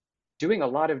are doing a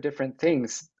lot of different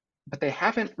things, but they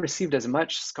haven't received as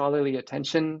much scholarly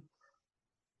attention,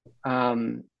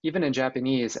 even in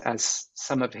Japanese, as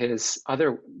some of his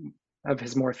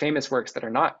more famous works that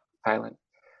are not violent.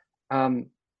 And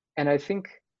I think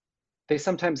they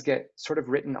sometimes get sort of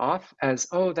written off as,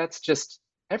 oh, that's just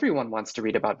everyone wants to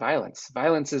read about violence.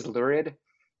 Violence is lurid.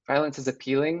 Violence is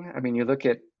appealing. I mean, you look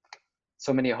at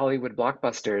so many Hollywood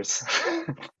blockbusters,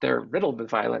 they're riddled with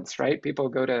violence, right? People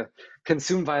go to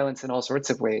consume violence in all sorts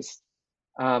of ways.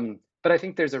 But I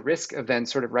think there's a risk of then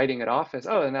sort of writing it off as,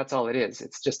 oh, and that's all it is.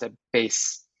 It's just a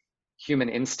base human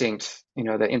instinct,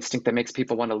 the instinct that makes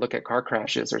people want to look at car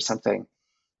crashes or something.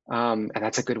 And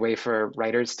that's a good way for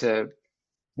writers to,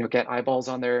 get eyeballs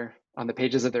on the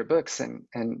pages of their books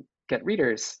and get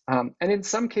readers. And in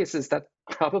some cases, that's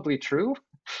probably true.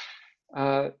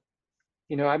 I've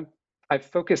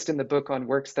focused in the book on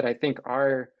works that I think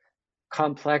are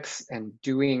complex and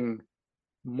doing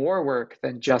more work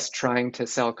than just trying to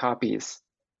sell copies.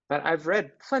 But I've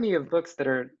read plenty of books that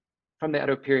are from the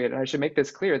Edo period, and I should make this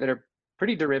clear, that are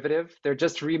pretty derivative. They're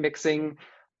just remixing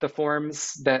the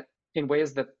forms that in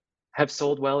ways that have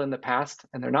sold well in the past,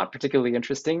 and they're not particularly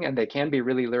interesting, and they can be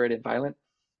really lurid and violent.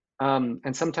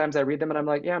 And sometimes I read them and I'm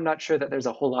like, yeah, I'm not sure that there's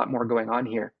a whole lot more going on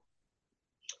here.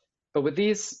 But with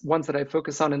these ones that I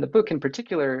focus on in the book in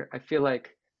particular, I feel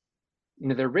like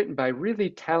they're written by really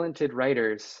talented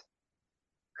writers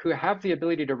who have the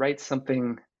ability to write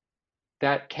something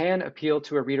that can appeal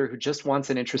to a reader who just wants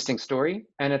an interesting story.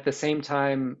 And at the same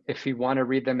time, if you want to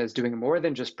read them as doing more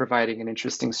than just providing an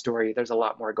interesting story, there's a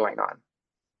lot more going on.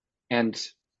 And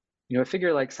a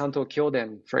figure like Santo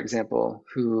Kyoden, for example,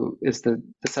 who is the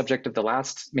subject of the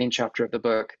last main chapter of the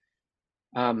book,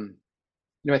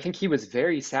 I think he was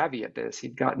very savvy at this.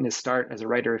 He'd gotten his start as a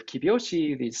writer of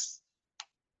kibyoshi, these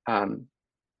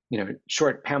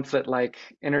short pamphlet-like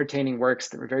entertaining works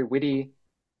that were very witty.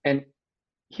 And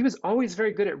he was always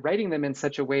very good at writing them in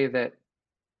such a way that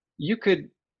you could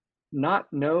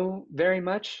not know very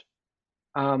much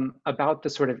about the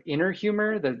sort of inner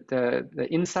humor, the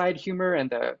inside humor and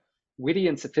the witty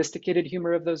and sophisticated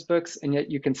humor of those books, and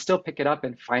yet you can still pick it up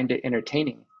and find it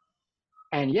entertaining.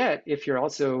 And yet, if you're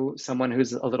also someone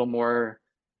who's a little more,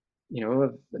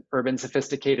 an urban,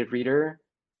 sophisticated reader,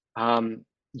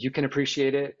 you can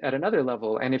appreciate it at another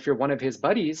level. And if you're one of his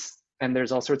buddies and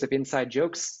there's all sorts of inside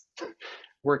jokes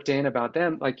worked in about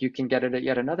them, like you can get it at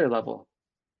yet another level.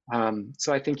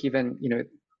 So I think even,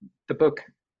 the book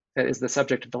that is the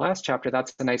subject of the last chapter,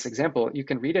 that's a nice example. You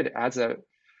can read it as a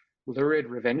lurid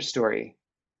revenge story,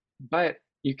 but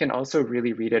you can also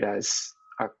really read it as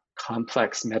a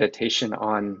complex meditation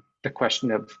on the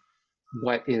question of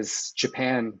what is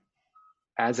Japan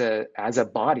as a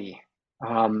body.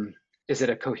 Is it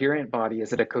a coherent body?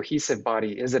 Is it a cohesive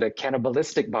body? Is it a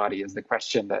cannibalistic body? Is the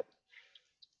question that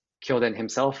Kyoden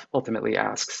himself ultimately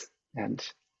asks. And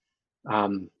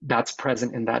that's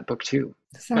present in that book too.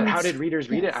 But how did readers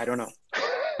read it? I don't know.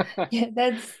 Yeah,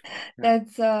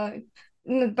 that's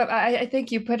but I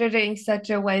think you put it in such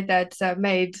a way that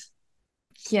made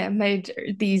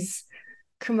these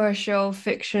commercial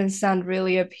fiction sound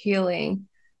really appealing,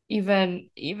 even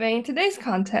in today's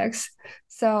context.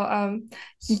 So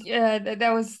yeah,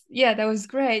 that was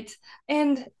great.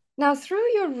 And now through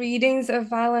your readings of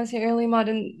violence in early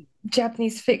modern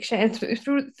Japanese fiction and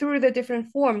through the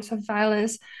different forms of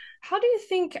violence, how do you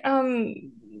think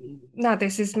now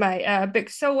this is my big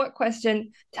so what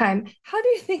question time. How do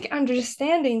you think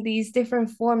understanding these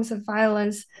different forms of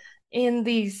violence in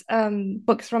these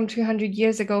books from 200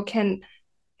 years ago can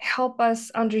help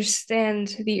us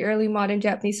understand the early modern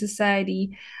Japanese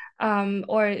society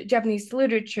or Japanese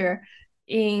literature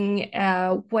in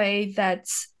a way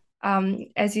that's,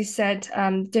 as you said,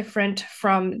 different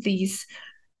from these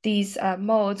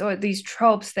modes or these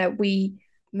tropes that we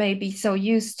may be so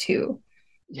used to?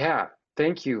 Yeah,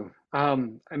 thank you. I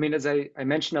mean, as I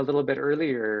mentioned a little bit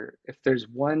earlier, if there's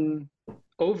one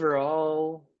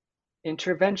overall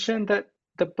intervention that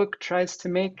the book tries to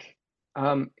make,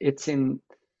 it's in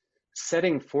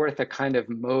setting forth a kind of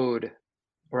mode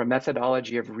or a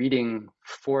methodology of reading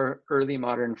for early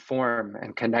modern form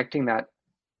and connecting that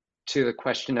to the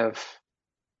question of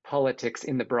politics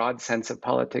in the broad sense of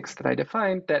politics that I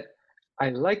defined, that I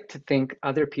like to think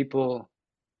other people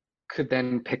could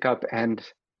then pick up and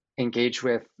engage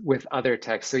with other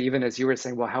texts. So even as you were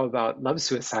saying, well, how about love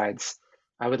suicides?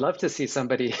 I would love to see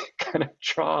somebody kind of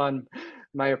draw on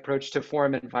my approach to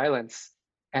form and violence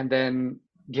and then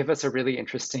give us a really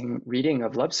interesting reading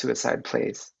of love suicide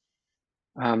plays.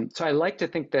 So I like to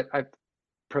think that I've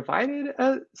provided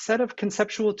a set of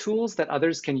conceptual tools that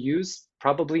others can use,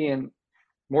 probably in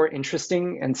more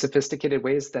interesting and sophisticated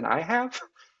ways than I have.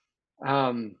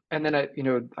 And then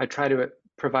I try to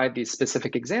provide these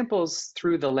specific examples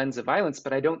through the lens of violence,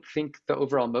 but I don't think the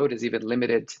overall mode is even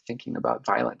limited to thinking about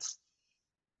violence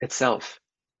itself.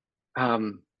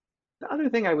 The other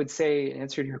thing I would say, in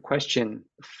answer to your question,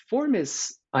 form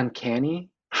is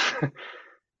uncanny.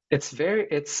 It's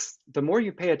the more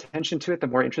you pay attention to it, the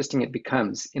more interesting it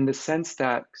becomes, in the sense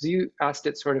that, because you asked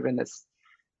it sort of in this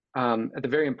at the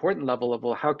very important level of,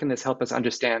 well, how can this help us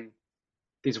understand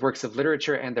these works of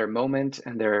literature and their moment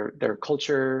and their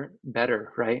culture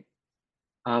better, right?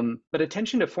 But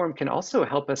attention to form can also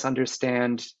help us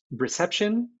understand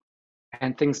reception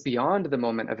and things beyond the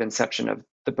moment of inception of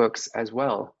the books as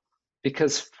well,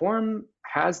 because form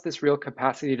has this real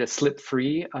capacity to slip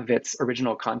free of its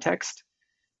original context,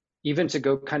 even to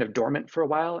go kind of dormant for a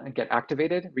while and get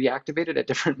reactivated at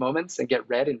different moments and get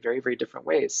read in very, very different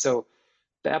ways. So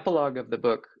the epilogue of the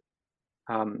book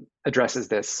addresses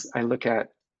this. I look at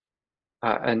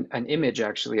an image,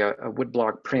 actually, a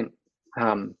woodblock print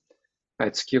by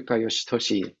Tsukioka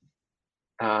Yoshitoshi,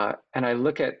 and I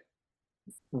look at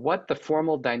what the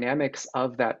formal dynamics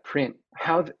of that print,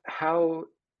 how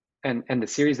and the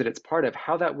series that it's part of,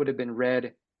 how that would have been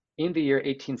read in the year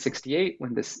 1868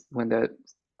 when the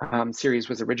series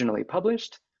was originally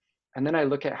published, and then I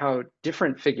look at how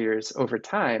different figures over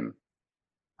time,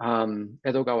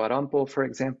 Edogawa Rampo, for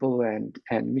example, and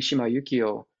Mishima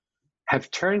Yukio,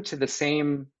 have turned to the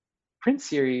same print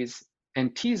series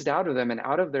and teased out of them and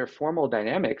out of their formal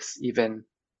dynamics even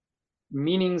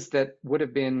meanings that would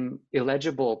have been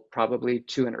illegible probably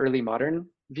to an early modern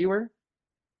viewer.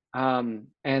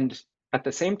 And at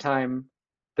the same time,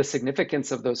 the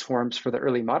significance of those forms for the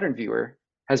early modern viewer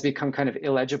has become kind of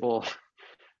illegible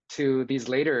to these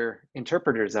later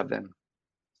interpreters of them.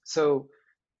 So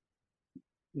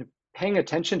paying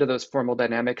attention to those formal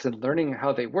dynamics and learning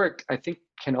how they work, I think,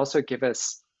 can also give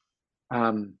us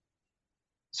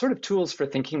sort of tools for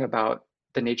thinking about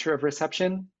the nature of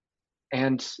reception,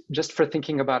 and just for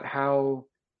thinking about how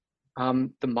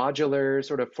the modular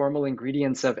sort of formal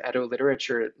ingredients of Edo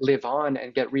literature live on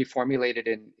and get reformulated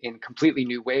in completely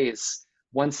new ways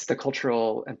once the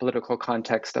cultural and political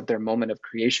context of their moment of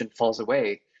creation falls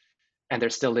away, and they're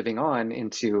still living on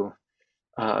into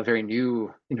very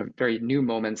new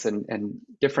moments and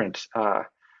different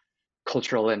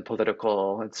cultural and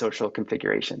political and social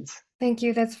configurations. Thank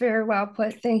you. That's very well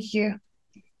put. Thank you.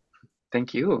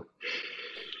 Thank you.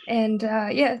 And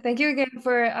yeah, thank you again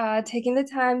for taking the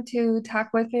time to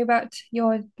talk with me about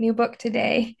your new book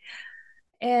today.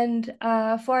 And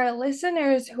for our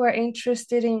listeners who are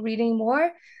interested in reading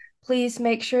more, please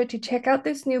make sure to check out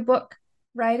this new book,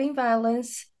 Writing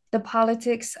Violence: The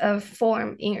Politics of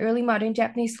Form in Early Modern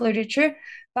Japanese Literature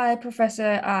by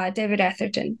Professor David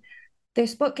Atherton.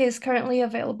 This book is currently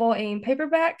available in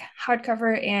paperback,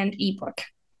 hardcover, and ebook.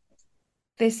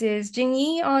 This is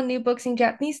Jingyi on New Books in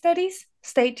Japanese Studies.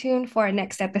 Stay tuned for our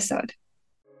next episode.